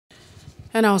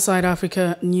And outside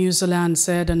Africa, New Zealand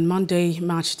said on Monday,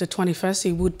 March the 21st,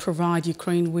 it would provide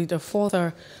Ukraine with a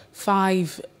further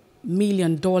 $5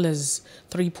 million,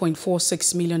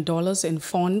 $3.46 million in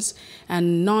funds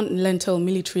and non-lethal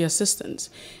military assistance,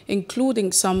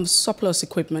 including some surplus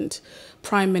equipment.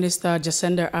 Prime Minister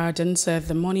Jacinda Ardern said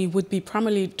the money would be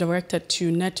primarily directed to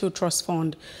NATO Trust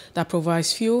Fund that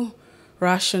provides fuel,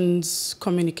 rations,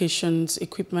 communications,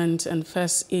 equipment, and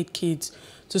first aid kits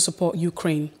to support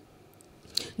Ukraine.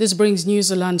 This brings New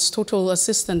Zealand's total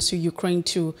assistance to Ukraine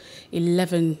to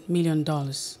 $11 million.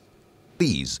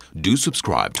 Please do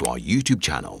subscribe to our YouTube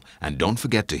channel and don't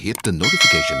forget to hit the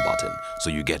notification button so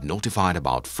you get notified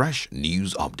about fresh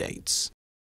news updates.